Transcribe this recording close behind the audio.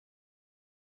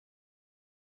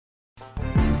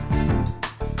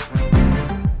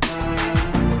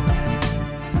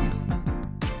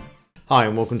Hi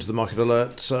and welcome to the Market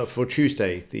Alert for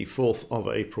Tuesday, the 4th of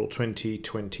April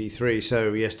 2023.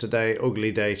 So yesterday,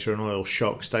 ugly data and oil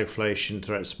shock, stagflation,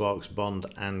 threat sparks, bond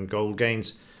and gold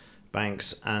gains.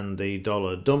 Banks and the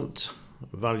dollar dumped.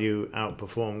 Value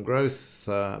outperformed growth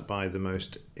by the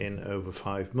most in over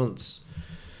 5 months.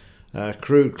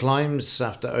 Crude climbs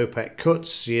after OPEC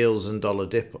cuts, yields and dollar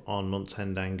dip on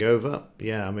month-end hangover.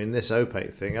 Yeah, I mean, this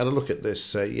OPEC thing, I had a look at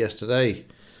this yesterday.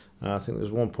 I think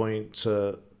there's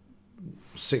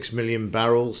 1.6 million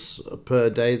barrels per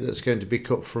day that's going to be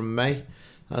cut from May.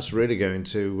 That's really going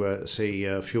to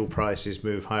see fuel prices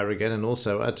move higher again and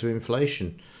also add to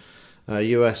inflation.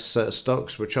 US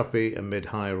stocks were choppy amid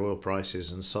higher oil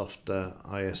prices and soft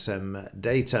ISM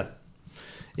data.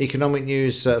 Economic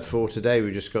news for today, we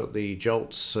just got the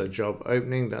JOLTS job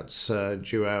opening. That's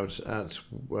due out at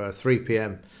 3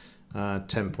 p.m.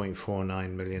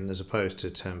 10.49 million as opposed to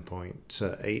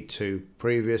 10.82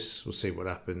 previous. We'll see what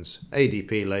happens.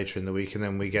 ADP later in the week, and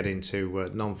then we get into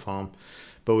non-farm,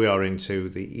 but we are into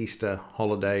the Easter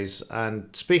holidays.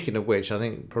 And speaking of which, I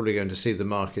think probably going to see the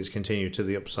markets continue to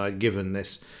the upside given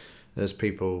this as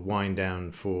people wind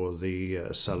down for the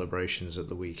celebrations at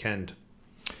the weekend.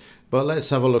 But let's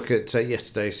have a look at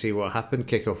yesterday, see what happened,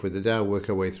 kick off with the Dow, work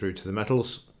our way through to the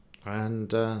metals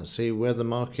and see where the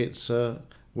markets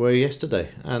were yesterday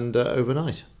and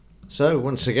overnight. So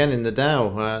once again in the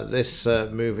Dow, this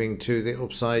moving to the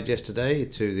upside yesterday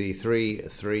to the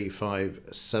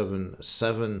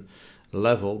 33577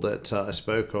 level that I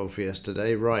spoke of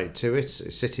yesterday, right to it.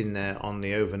 It's sitting there on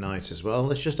the overnight as well.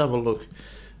 Let's just have a look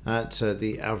at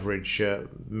the average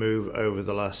move over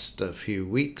the last few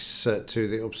weeks to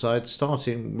the upside,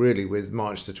 starting really with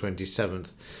March the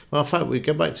 27th. Well, in fact, we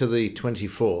go back to the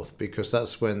 24th because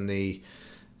that's when we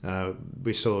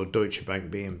saw Deutsche Bank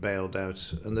being bailed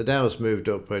out, and the Dow's moved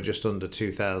up just under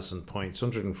 2,000 points,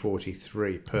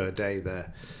 143 per day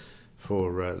there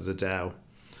for the Dow.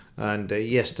 And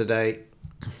yesterday,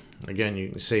 again, you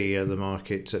can see the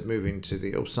market moving to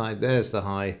the upside. There's the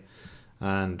high,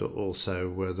 and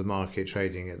also the market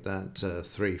trading at that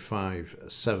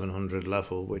 35700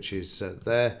 level, which is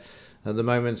there at the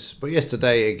moment. But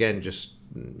yesterday, again, just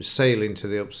sailing to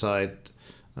the upside.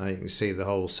 You can see the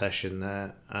whole session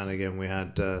there, and again we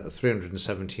had a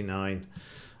 379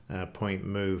 point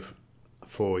move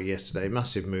for yesterday.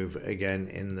 Massive move again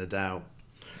in the Dow.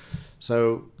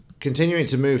 So continuing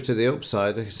to move to the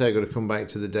upside, like I say, I've got to come back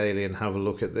to the daily and have a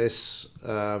look at this,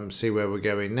 see where we're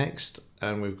going next.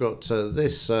 And we've got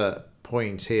this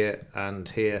point here and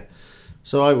here.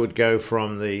 So I would go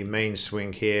from the main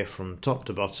swing here from top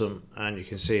to bottom, and you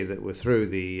can see that we're through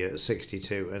the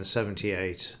 62 and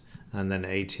 78 and then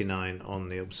 89 on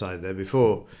the upside there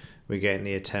before we get in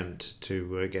the attempt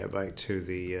to get back to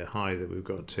the high that we've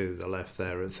got to the left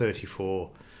there at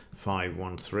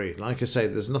 34,513. Like I say,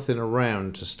 there's nothing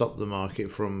around to stop the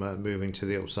market from moving to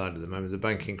the upside at the moment. The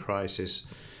banking crisis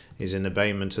is in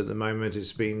abatement at the moment.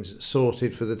 It's been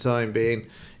sorted for the time being.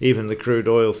 Even the crude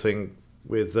oil thing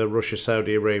with Russia,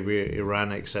 Saudi Arabia,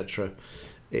 Iran, etc.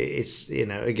 It's,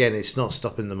 again, it's not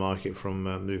stopping the market from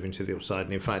moving to the upside.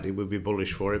 And in fact, it would be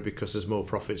bullish for it because there's more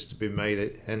profits to be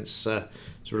made. Hence,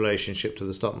 its relationship to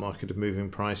the stock market of moving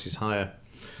prices higher.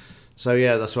 So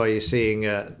yeah, that's why you're seeing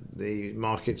the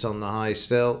markets on the high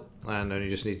still. And only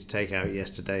just need to take out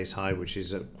yesterday's high, which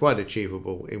is quite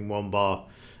achievable in one bar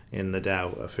in the Dow,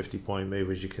 a 50-point move,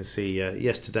 as you can see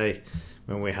yesterday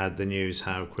when we had the news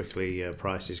how quickly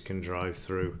prices can drive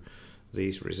through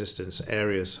these resistance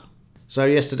areas. So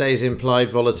yesterday's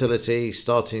implied volatility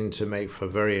starting to make for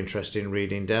very interesting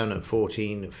reading, down at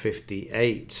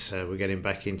 1458. We're getting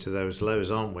back into those lows,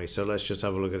 aren't we? So let's just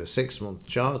have a look at a 6-month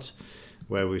chart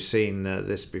where we've seen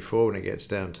this before. When it gets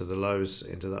down to the lows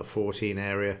into that 14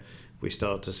 area, we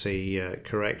start to see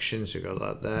corrections. You've got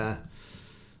that there.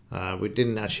 We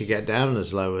didn't actually get down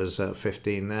as low as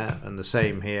 15 there, and the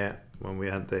same here when we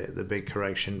had the big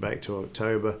correction back to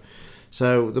October.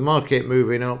 So the market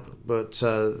moving up, but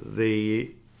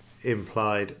the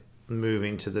implied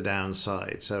moving to the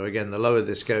downside. So again, the lower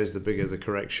this goes, the bigger the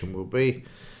correction will be.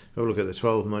 If we look at the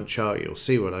 12-month chart, you'll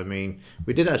see what I mean.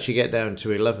 We did actually get down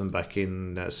to 11 back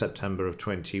in September of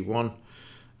 21,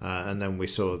 and then we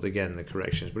saw again the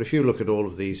corrections. But if you look at all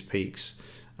of these peaks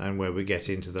and where we get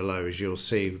into the lows, you'll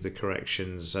see the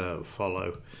corrections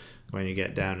follow when you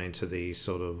get down into these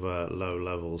sort of low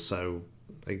levels. So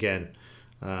again,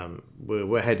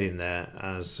 we're heading there,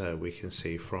 as we can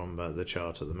see from the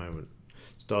chart at the moment.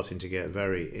 Starting to get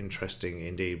very interesting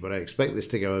indeed, but I expect this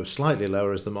to go slightly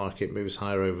lower as the market moves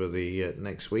higher over the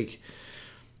next week.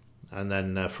 And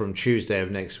then from Tuesday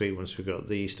of next week, once we've got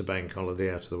the Easter bank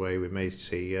holiday out of the way, we may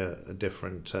see a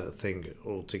different thing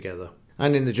altogether.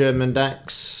 And in the German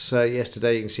DAX,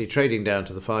 yesterday you can see trading down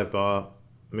to the 5-bar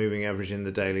moving average in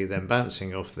the daily, then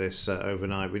bouncing off this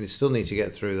overnight. We still need to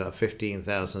get through that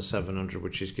 15,700,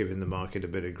 which is giving the market a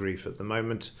bit of grief at the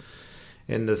moment.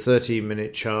 In the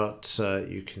 30-minute chart,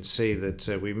 you can see that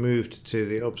we moved to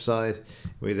the upside.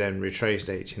 We then retraced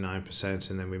 89%,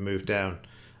 and then we moved down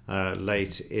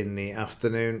late in the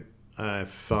afternoon,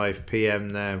 5 p.m.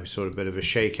 there. We saw a bit of a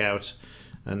shakeout,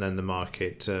 and then the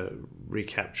market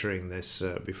recapturing this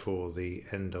before the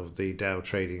end of the Dow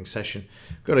trading session.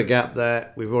 Got a gap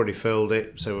there. We've already filled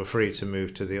it, so we're free to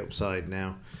move to the upside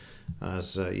now,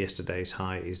 as yesterday's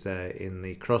high is there in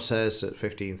the crosshairs at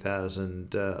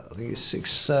 15,000. I think it's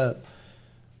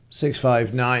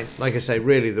 659. Like I say,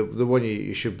 really the one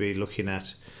you should be looking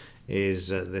at is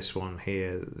this one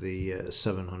here, the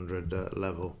 700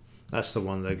 level. That's the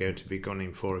one they're going to be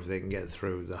gunning for if they can get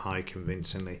through the high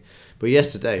convincingly. But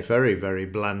yesterday, very, very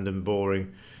bland and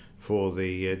boring for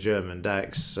the German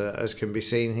DAX, as can be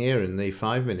seen here in the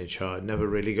 5-minute chart. It never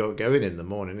really got going in the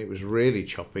morning. It was really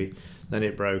choppy. Then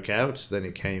it broke out, then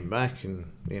it came back, and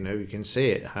you can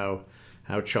see it, how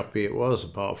choppy it was,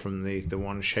 apart from the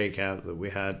one shakeout that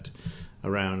we had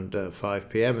around 5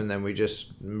 p.m. and then we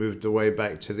just moved the way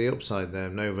back to the upside there.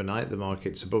 And overnight the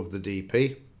market's above the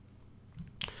DP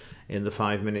in the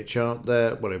 5-minute chart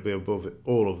there. Well, it'll be above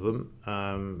all of them,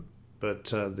 but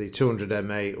the 200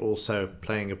 MA also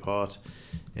playing a part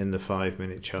in the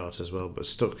 5-minute chart as well, but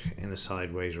stuck in a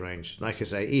sideways range. Like I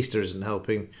say, Easter isn't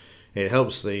helping. It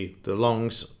helps the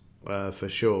longs for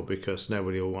sure, because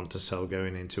nobody will want to sell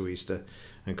going into Easter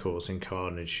and causing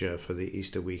carnage for the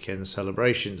Easter weekend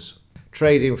celebrations.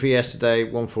 Trading for yesterday,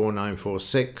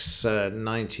 14946,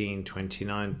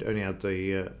 1929. Only had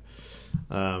the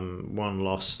one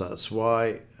loss, that's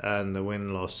why, and the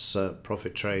win-loss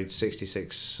profit trade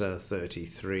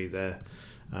 66.33 there.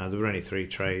 There were only 3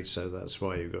 trades, so that's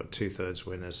why you've got 2/3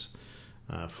 winners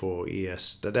for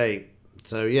yesterday.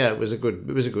 So yeah, it was a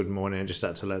good morning. I just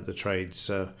had to let the trades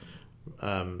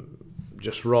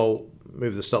just roll,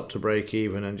 move the stop to break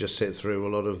even, and just sit through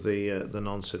a lot of the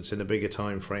nonsense in a bigger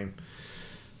time frame.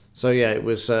 So yeah, it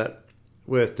was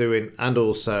worth doing. And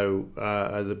also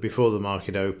before the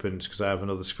market opened, because I have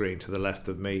another screen to the left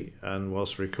of me, and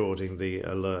whilst recording the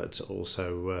alert,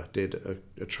 also did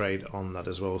a trade on that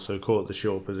as well. So caught the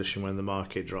short position when the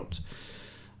market dropped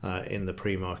in the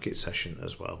pre-market session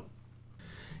as well.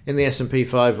 In the S&P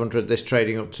 500, this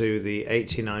trading up to the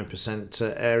 89%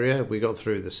 area. We got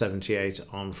through the 78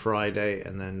 on Friday,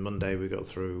 and then Monday we got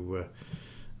through,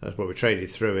 we traded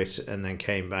through it and then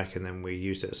came back, and then we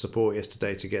used it as support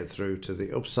yesterday to get through to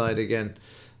the upside again.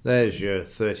 There's your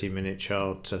 30-minute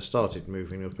chart, started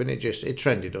moving up, and it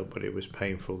trended up, but it was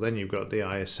painful. Then you've got the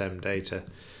ISM data,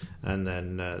 and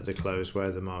then the close where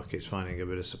the market's finding a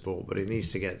bit of support, but it needs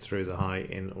to get through the high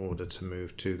in order to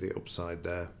move to the upside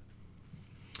there.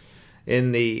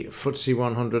 In the FTSE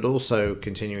 100, also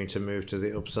continuing to move to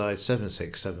the upside,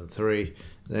 7673.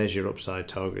 There's your upside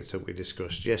targets that we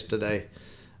discussed yesterday.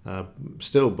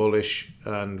 Still bullish,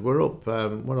 and we're up.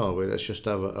 What are we? Let's just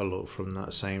have a look from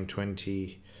that same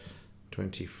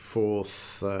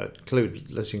 24th.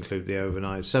 Let's include the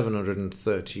overnight.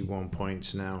 731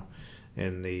 points now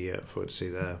in the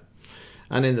FTSE there.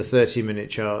 And in the 30-minute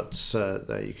charts,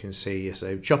 there you can see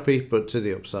yesterday choppy, but to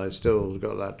the upside, still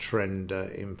got that trend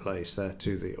in place there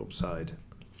to the upside.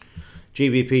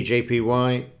 GBP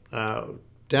JPY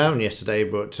down yesterday,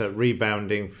 but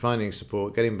rebounding, finding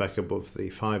support, getting back above the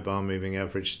 5-bar moving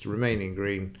average, remaining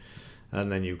green,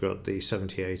 and then you've got the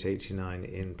 78.89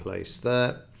 in place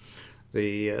there.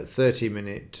 The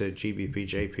 30-minute GBP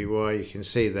JPY, you can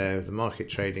see there the market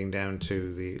trading down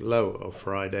to the low of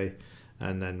Friday,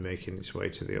 and then making its way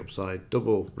to the upside.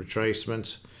 Double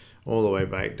retracement all the way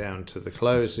back down to the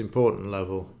close, important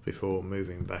level, before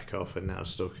moving back off, and now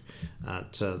stuck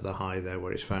at the high there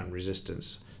where it's found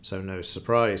resistance, so no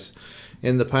surprise.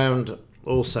 In the pound,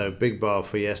 also big bar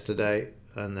for yesterday,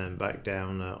 and then back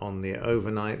down on the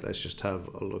overnight. Let's just have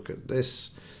a look at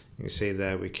this. You can see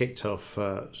there we kicked off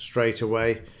straight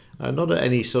away. Not at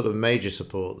any sort of major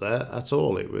support there at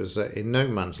all. It was in no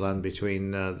man's land between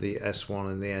the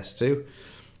S1 and the S2.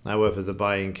 However, the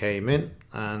buying came in,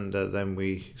 and then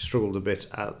we struggled a bit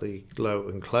at the low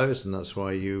and close, and that's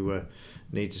why you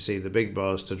need to see the big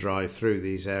bars to drive through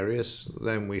these areas.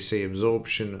 Then we see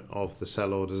absorption of the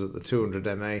sell orders at the 200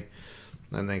 MA,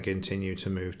 and then continue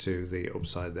to move to the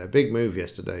upside there. Big move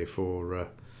yesterday for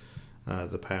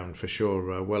the pound for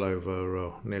sure. Well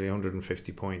over nearly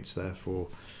 150 points there for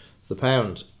the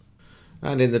pound.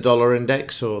 And in the dollar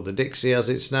index, or the Dixie as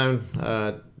it's known,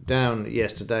 down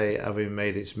yesterday, having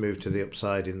made its move to the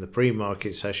upside in the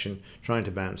pre-market session, trying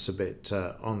to bounce a bit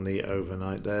on the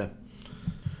overnight there.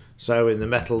 So in the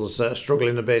metals,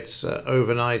 struggling a bit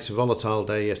overnight, volatile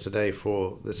day yesterday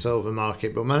for the silver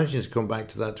market, but managing to come back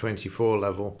to that 24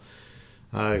 level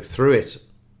through it,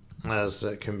 as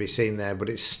can be seen there, but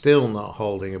it's still not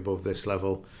holding above this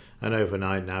level. And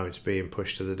overnight now it's being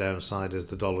pushed to the downside as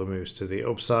the dollar moves to the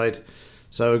upside.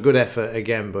 So a good effort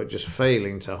again, but just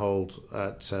failing to hold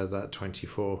at that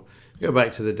 24. Go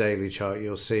back to the daily chart,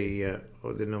 you'll see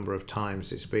the number of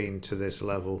times it's been to this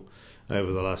level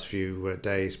over the last few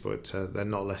days, but they're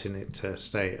not letting it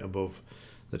stay above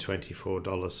the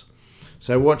 $24.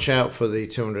 So watch out for the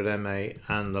 200 MA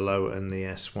and the low and the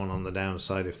S1 on the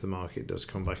downside if the market does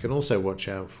come back, and also watch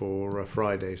out for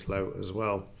Friday's low as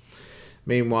well.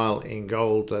 Meanwhile, in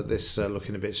gold, this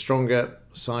looking a bit stronger,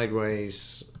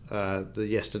 sideways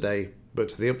yesterday, but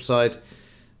to the upside,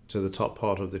 to the top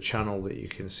part of the channel that you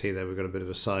can see there. We've got a bit of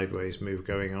a sideways move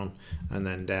going on, and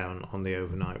then down on the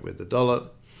overnight with the dollar.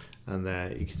 And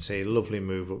there you can see a lovely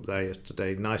move up there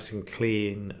yesterday, nice and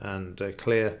clean and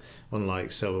clear,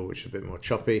 unlike silver, which is a bit more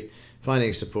choppy.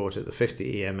 Finding support at the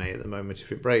 50 EMA at the moment.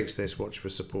 If it breaks this, watch for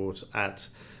support at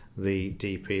the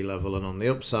DP level, and on the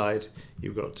upside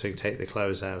you've got to take the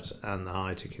close out and the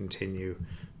high to continue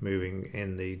moving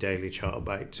in the daily chart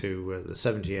back to the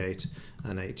 78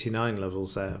 and 89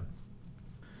 levels there.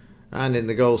 And in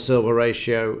the gold silver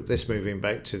ratio, this moving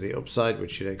back to the upside,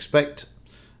 which you'd expect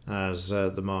as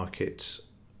the market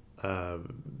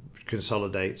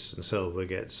consolidates and silver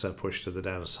gets pushed to the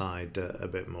downside a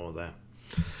bit more there.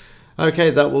 Okay,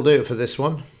 that will do it for this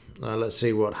one. Let's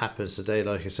see what happens today.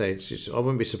 Like I say, I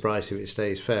wouldn't be surprised if it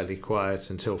stays fairly quiet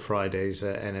until Friday's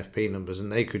NFP numbers,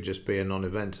 and they could just be a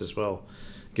non-event as well,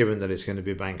 given that it's going to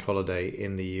be bank holiday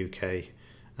in the UK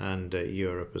and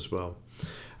Europe as well.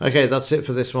 Okay, that's it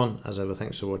for this one. As ever,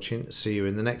 thanks for watching. See you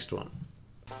in the next one.